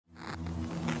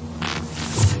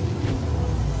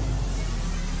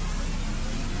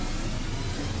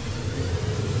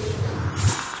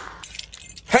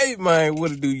Hey man,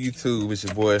 what it do, YouTube? It's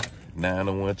your boy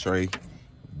 901 Trey,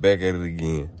 back at it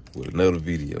again with another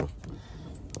video.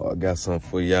 I got something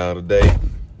for y'all today.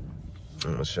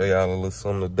 I'm gonna show y'all a little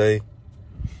something today.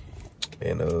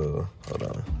 And hold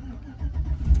on,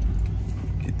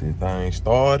 get this thing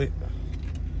started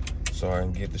so I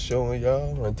can get to showing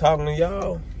y'all and talking to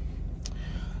y'all.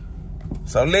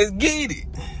 So let's get it.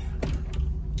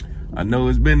 I know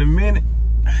it's been a minute.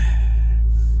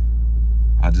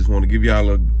 I just want to give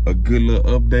y'all a good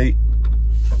little update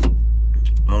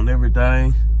on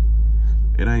everything.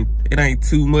 It ain't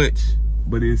too much,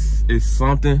 but it's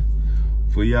something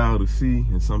for y'all to see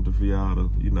and something for y'all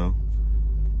to, you know,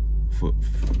 for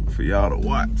y'all to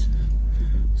watch.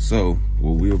 So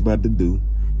what we're about to do,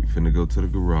 we finna go to the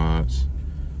garage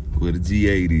where the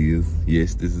G8 is.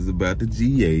 Yes, this is about the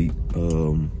G8.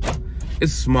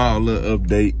 It's a small little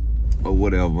update or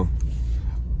whatever.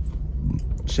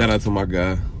 Shout out to my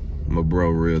guy, my bro,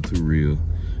 Real to Real.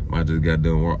 I just got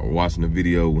done watching the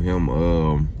video with him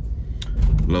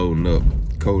loading up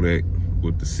Kodak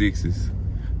with the 6s.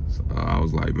 So I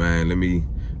was like, man, let me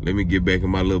get back in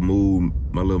my little mood,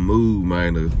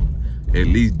 man, to at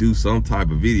least do some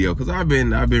type of video. Cause I've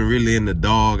been really in the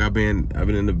dog. I've been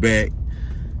in the back,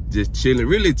 just chilling,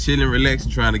 really chilling,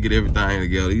 relaxing, trying to get everything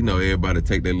together. You know, everybody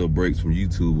take their little breaks from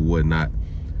YouTube or whatnot.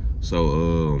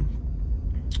 So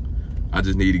I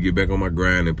just need to get back on my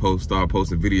grind and start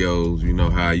posting videos. You know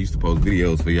how I used to post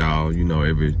videos for y'all, you know,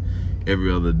 every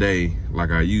other day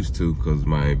like I used to, cause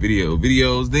my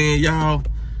videos then, y'all,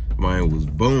 mine was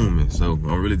booming. So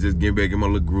I'm really just getting back in my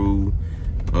little groove.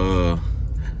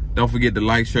 Don't forget to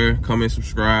like, share, comment,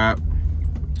 subscribe.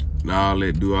 Now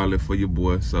do all that for your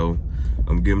boy. So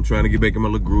I'm trying to get back in my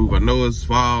little groove. I know it's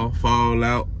fall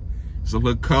out. It's a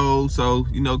little cold, so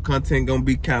you know content gonna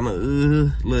be kind of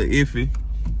little iffy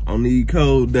on these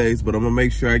cold days, but I'm gonna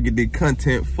make sure I get the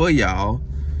content for y'all.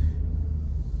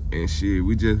 And shit,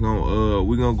 we just gonna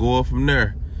we gonna go up from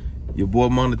there. Your boy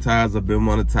monetized. I've been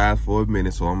monetized for a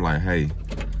minute, so I'm like, hey,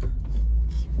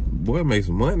 boy, make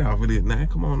some money off of this now.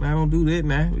 Come on now, don't do that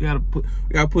now. We gotta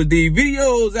put these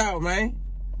videos out, man.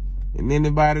 And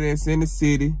anybody that's in the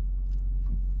city,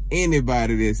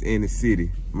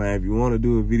 man, if you want to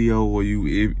do a video, or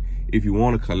if you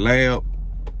want to collab,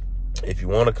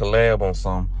 on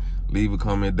something, leave a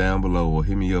comment down below or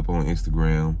hit me up on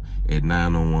Instagram at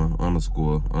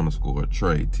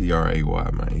 901__Trey, T-R-A-Y,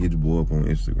 man. Hit your boy up on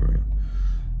Instagram.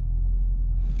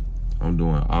 I'm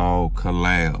doing all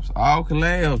collabs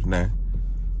now.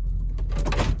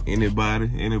 Anybody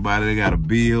that got a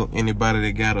bill, anybody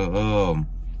that got a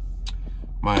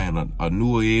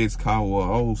newer Ed's car or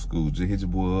old school, just hit your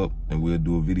boy up and we'll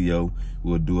do a video.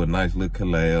 We'll do a nice little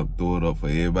collab, throw it up for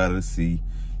everybody to see,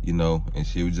 you know, and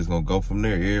shit. We just gonna go from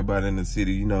there. Everybody in the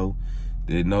city, you know,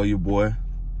 they know your boy,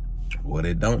 or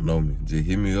they don't know me, just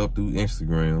hit me up through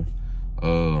Instagram,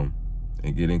 and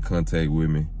get in contact with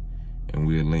me, and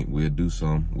we'll link, we'll do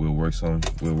something, we'll work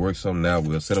something out,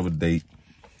 we'll set up a date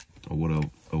or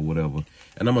whatever.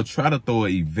 And I'm gonna try to throw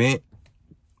an event.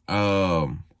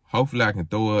 Hopefully I can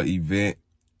throw an event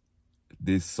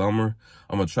this summer.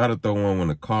 I'm gonna try to throw one when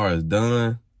the car is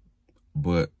done,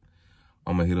 but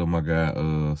I'm gonna hit up my guy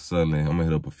Sutherland. I'm gonna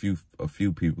hit up a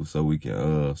few people so we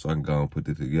can so I can go and put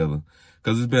it together,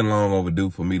 cause it's been long overdue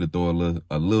for me to throw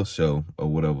a little show or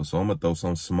whatever. So I'm gonna throw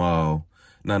something small,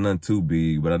 not nothing too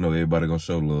big, but I know everybody gonna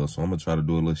show love, so I'm gonna try to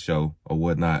do a little show or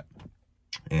whatnot.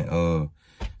 And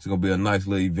it's gonna be a nice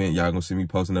little event. Y'all gonna see me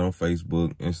posting it on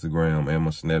Facebook, Instagram, and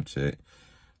my Snapchat.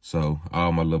 So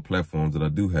all my little platforms that I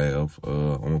do have,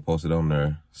 I'm gonna post it on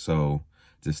there. So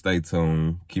just stay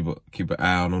tuned. Keep an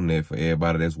eye out on that for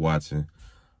everybody that's watching.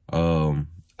 Other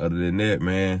than that,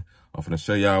 man, I'm finna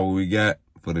show y'all what we got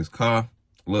for this car.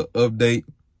 Little update.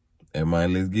 And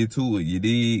man, let's get to it. You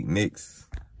dig? Next.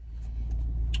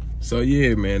 So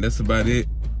yeah, man, that's about it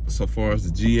so far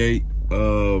as the G8.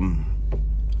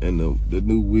 And the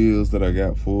new wheels that I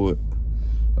got for it.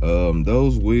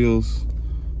 Those wheels,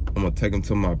 I'm gonna take them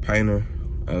to my painter.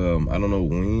 I don't know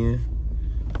when,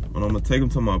 but I'm gonna take them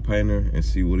to my painter and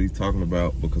see what he's talking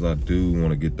about, because I do want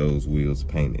to get those wheels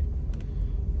painted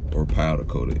or powder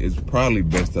coated. It's probably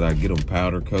best that I get them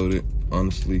powder coated,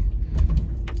 honestly.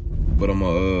 But I'm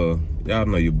gonna, y'all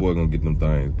know your boy gonna get them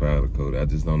things powder coated. I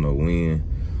just don't know when.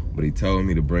 But he told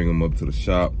me to bring them up to the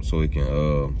shop so he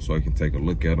can take a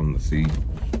look at them to see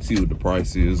what the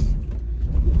price is.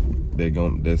 You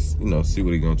know, see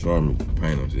what he gonna charge me for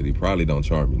paint them shit. He probably don't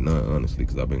charge me none, honestly,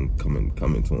 because I've been coming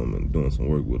to him and doing some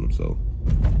work with him. So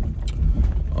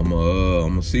I'm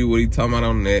gonna see what he talking about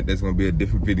on that. That's gonna be a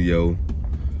different video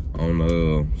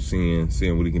on seeing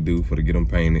what he can do to get them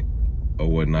painted or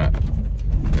whatnot.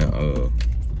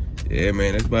 Yeah,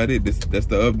 man, that's about it. That's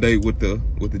the update with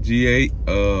the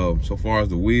G8. So far as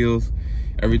the wheels,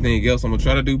 everything else, I'm gonna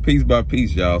try to do piece by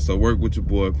piece, y'all. So work with your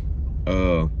boy.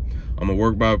 I'm gonna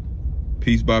work by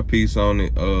piece on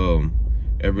it.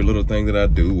 Every little thing that I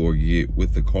do or get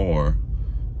with the car,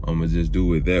 I'm gonna just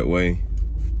do it that way.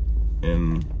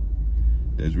 And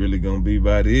that's really gonna be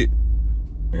about it.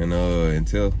 And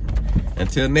until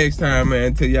next time,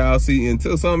 man, until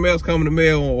something else come in the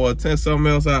mail, or until something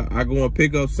else I go and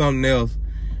pick up something else,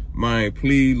 man,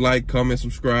 please like, comment,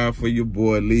 subscribe for your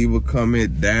boy. Leave a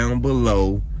comment down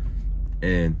below.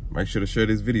 And make sure to share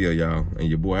this video, y'all. And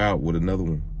your boy out with another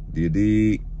one. Do you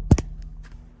dig?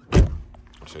 I'll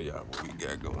show y'all what we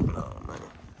got going on, man.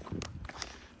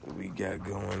 What we got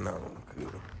going on,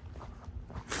 good.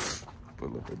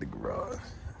 Pull up at the garage.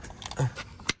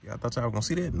 Yeah, I thought y'all were gonna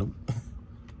see that. Nope.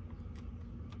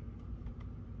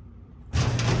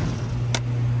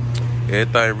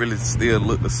 Everything really still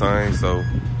look the same, so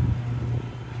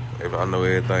if I know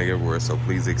everything everywhere, so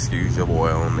please excuse your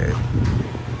boy on that.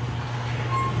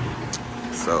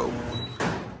 So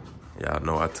y'all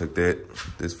know I took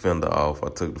this fender off. I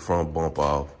took the front bump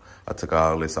off. I took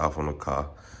all this off on the car,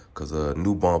 cause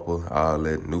new bumper, all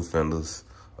that, new fenders.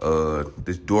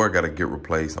 This door gotta get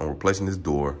replaced. I'm replacing this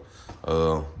door.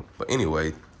 But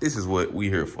anyway, this is what we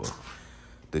here for.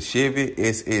 The Chevy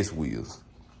SS wheels.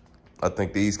 I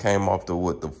think these came off the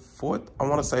what, the fourth? I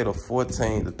want to say the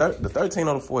 14, the 13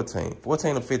 or the 14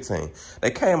 or 15.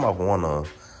 They came off one of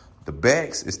them. The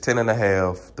backs is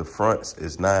 10.5. The fronts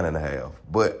is 9.5.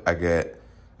 But I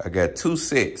got two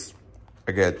sets.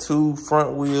 I got two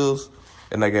front wheels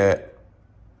and I got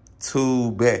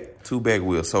two back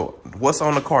wheels. So what's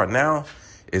on the car now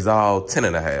is all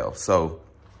 10.5. So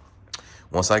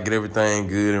once I get everything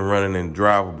good and running and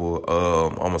drivable,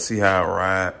 I'm gonna see how I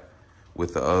ride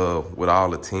with all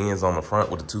the 10s on the front,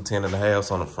 with the two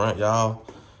 10.5s on the front, y'all.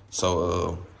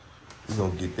 So we're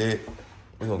gonna get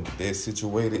that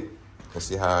situated and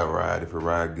see how I ride. If it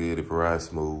ride good, if it ride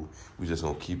smooth, we just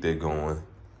gonna keep that going.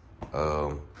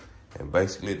 And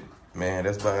basically, man,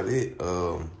 that's about it.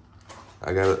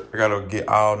 I gotta get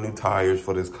all new tires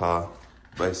for this car,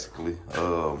 basically.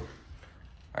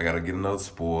 I gotta get another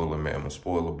spoiler, man. My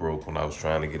spoiler broke when I was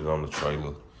trying to get it on the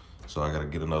trailer. So I gotta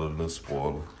get another little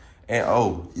spoiler. And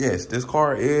oh, yes, this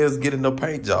car is getting a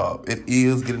paint job. It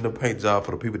is getting a paint job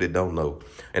for the people that don't know.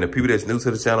 And the people that's new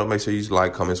to the channel, make sure you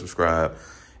like, comment, subscribe,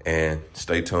 and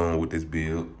stay tuned with this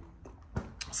build.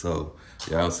 So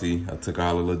y'all see, I took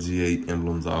all the little G8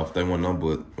 emblems off. They weren't none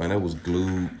but, man, that was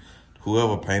glued.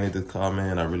 Whoever painted this car,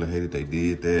 man, I really hated they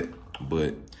did that.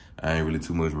 But I ain't really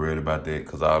too much worried about that,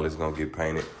 because all this gonna get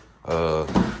painted.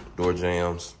 Door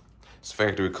jambs. This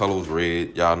factory color was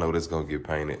red. Y'all know this gonna get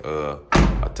painted.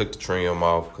 I took the trim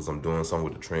off because I'm doing something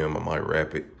with the trim. I might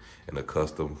wrap it in a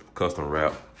custom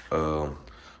wrap.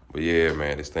 But yeah,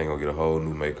 man, this thing gonna get a whole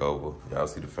new makeover. Y'all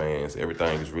see the fans.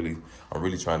 Everything is I'm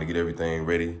really trying to get everything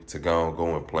ready to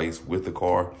go in place with the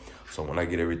car. So when I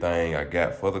get everything I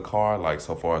got for the car, like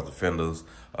so far as the fenders,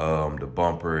 the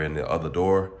bumper and the other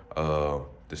door,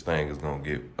 this thing is gonna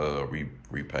get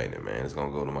repainted, man. It's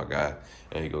gonna go to my guy,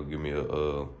 and he gonna give me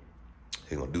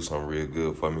he gonna do something real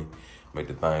good for me, make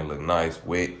the thing look nice,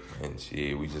 wet, and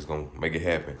shit. We just gonna make it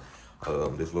happen.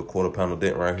 This little quarter panel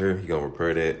dent right here, he gonna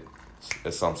repair that.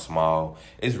 It's something small.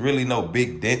 It's really no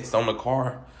big dents on the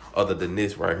car, other than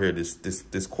this right here,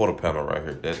 this quarter panel right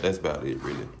here. That's about it,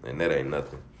 really, and that ain't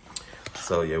nothing.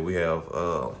 So yeah, we have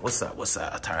what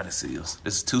side tire this is?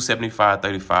 This is 275,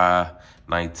 35,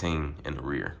 19 in the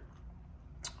rear.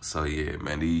 So yeah,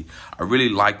 man, I really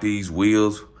like these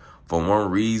wheels for one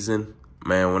reason,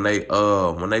 man. When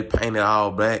they painted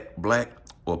all black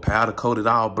or powder coated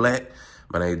all black,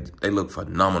 man, they look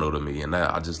phenomenal to me, and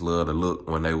I just love the look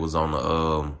when they was on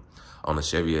the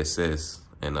Chevy SS.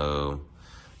 And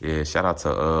yeah, shout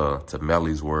out to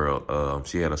Melly's World.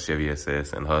 She had a Chevy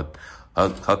SS, and her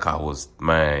car was,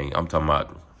 man, I'm talking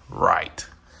about right.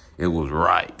 It was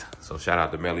right. So shout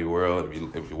out to Melly World.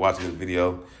 If you're watching this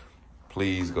video,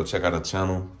 please go check out her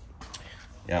channel.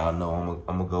 Y'all know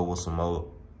I'm gonna go with some more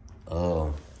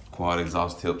quad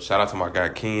exhaust tips. Shout out to my guy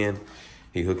Ken.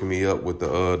 He hooking me up with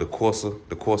the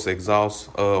Corsa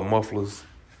exhaust mufflers.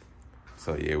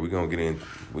 So yeah, we're gonna get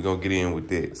in with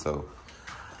that. So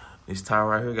this tire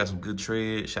right here got some good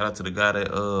tread. Shout out to the guy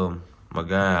that my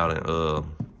guy out in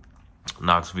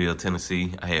Knoxville,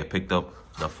 Tennessee. I had picked up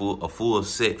a full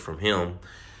set from him,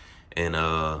 and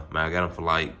man, I got him for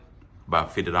like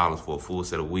about $50 for a full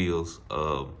set of wheels.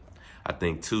 I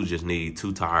think two just need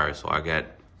 2 tires, so I got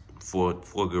four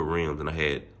good rims, and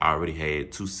I already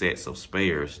had 2 sets of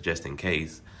spares just in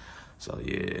case. So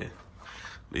yeah,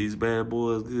 These bad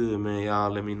boys good, man. Y'all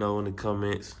let me know in the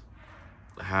comments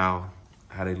how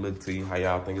they look to you, how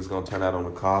y'all think it's gonna turn out on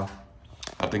the car.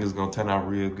 I think it's gonna turn out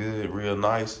real good, real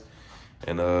nice.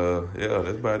 And yeah,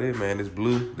 that's about it, man. This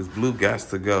blue gots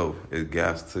to go. It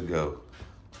gots to go.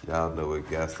 Y'all know it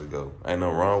gots to go. Ain't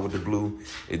nothing wrong with the blue.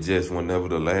 It just whenever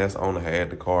the last owner had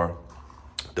the car,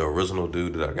 the original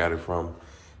dude that I got it from,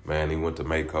 man, he went to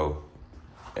Mako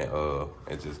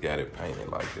and just got it painted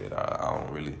like that. I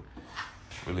don't really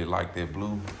like that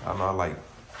blue. I know I like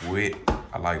wet.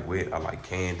 I like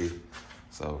candy.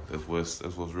 So that's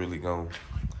what's really gonna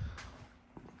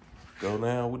go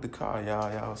down with the car,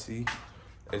 y'all. Y'all see,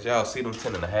 as y'all see them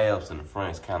 10.5s in the front,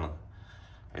 it's kind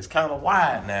of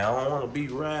wide now. I don't want to be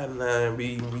riding there and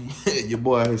be your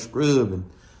boy here scrubbing.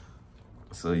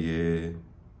 So yeah,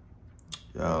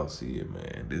 y'all see it,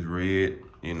 man. This red,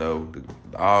 you know,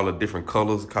 all the different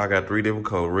colors. The car got 3 different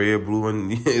colors: red, blue,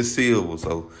 and silver.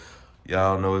 So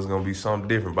y'all know it's gonna be something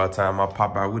different by the time I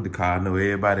pop out with the car. I know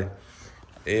everybody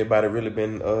really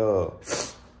been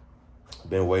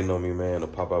waiting on me, man, to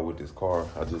pop out with this car.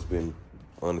 I just been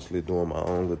honestly doing my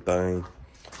own little thing,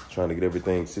 trying to get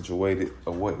everything situated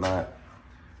or whatnot.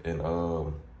 And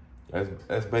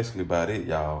that's basically about it,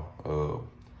 y'all.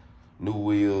 New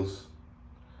wheels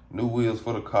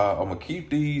for the car. I'm gonna keep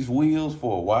these wheels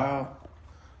for a while.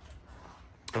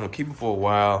 I'm gonna keep them for a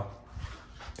while.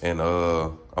 And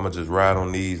I'm gonna just ride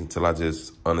on these until I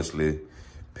just honestly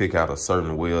pick out a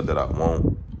certain wheel that I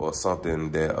want, or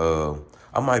something that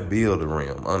I might build a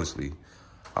rim, honestly.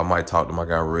 I might talk to my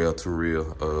guy Rail to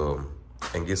Real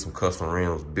and get some custom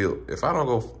rims built. If I don't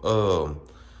go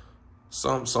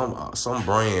some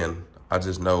brand, I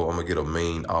just know I'm gonna get a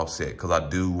mean offset, because I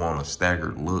do want a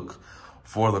staggered look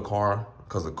for the car,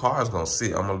 because the car is gonna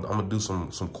sit. I'm gonna do some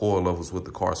coil levels with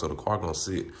the car, so the car gonna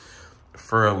sit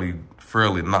fairly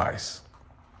nice.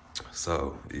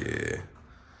 So yeah.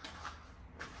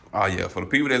 Oh yeah, for the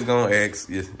people that's gonna ask,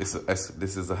 yes, this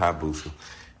is a Hayabusa.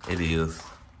 It is.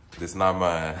 It's not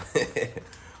mine.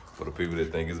 For the people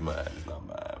that think it's mine, it's not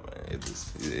mine, man.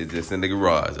 It's just in the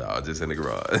garage, y'all. Just in the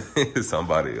garage. It's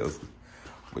somebody else.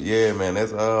 But yeah, man,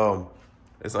 that's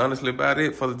honestly about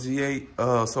it for the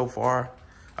G8 so far.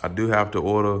 I do have to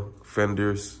order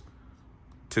fenders,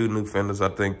 2 new fenders. I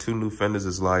think 2 new fenders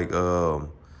is like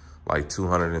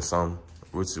 200 and something,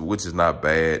 which is not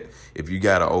bad. If you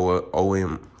got an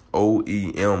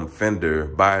OEM fender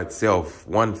by itself,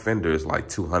 1 fender is like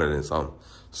 200 and something.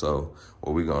 So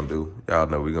what we gonna do? Y'all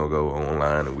know we gonna go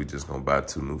online and we just gonna buy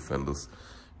 2 new fenders,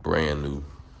 brand new.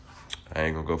 I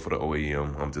ain't gonna go for the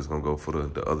OEM. I'm just gonna go for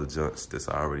the other junks that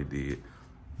I already did.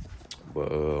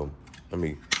 But I'm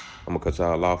gonna cut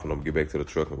y'all off and I'm gonna get back to the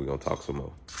truck and we gonna talk some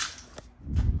more.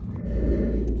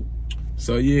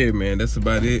 So yeah, man, that's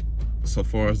about it so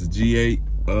far as the G8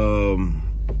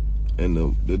 and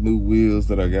the new wheels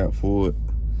that I got for it.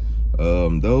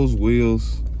 Those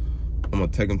wheels, I'm gonna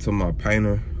take them to my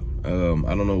painter. I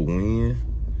don't know when,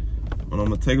 but I'm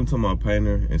gonna take them to my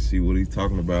painter and see what he's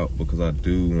talking about, because I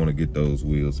do want to get those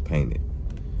wheels painted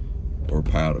or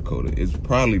powder coated. It's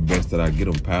probably best that I get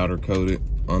them powder coated,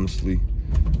 honestly.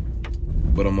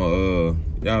 But I'm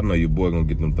y'all know your boy gonna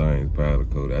get them things powder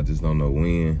coated. I just don't know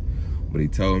when. But he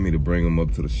told me to bring them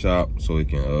up to the shop so he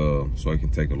can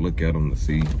take a look at them to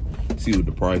see what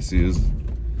the price is.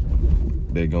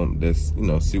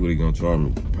 See what he gonna charge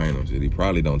me for paint them shit. He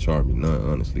probably don't charge me none,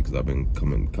 honestly, because I've been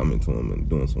coming to him and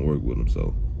doing some work with him.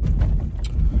 So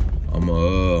I'm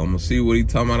gonna see what he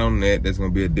talking about on that. That's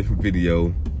gonna be a different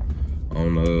video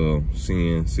on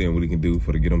seeing what he can do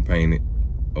for to get them painted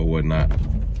or whatnot.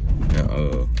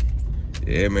 And,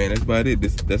 yeah, man, that's about it.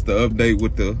 That's the update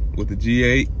with the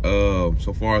G8.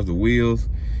 So far as the wheels,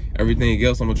 everything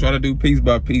else, I'm gonna try to do piece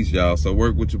by piece, y'all. So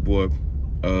work with your boy.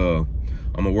 I'm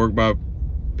gonna work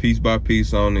piece by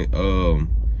piece on it.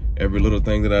 Every little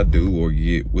thing that I do or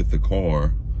get with the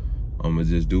car, I'm gonna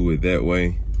just do it that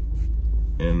way.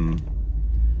 And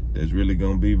that's really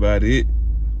gonna be about it.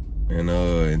 And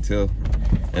until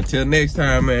next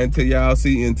time, man,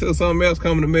 until something else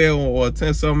come in the mail, or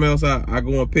until something else I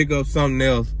go and pick up something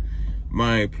else,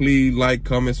 man, please like,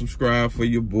 comment, subscribe for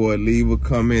your boy. Leave a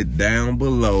comment down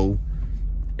below.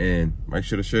 And make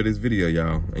sure to share this video,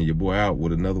 y'all. And your boy out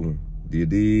with another one. Do you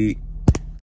dig?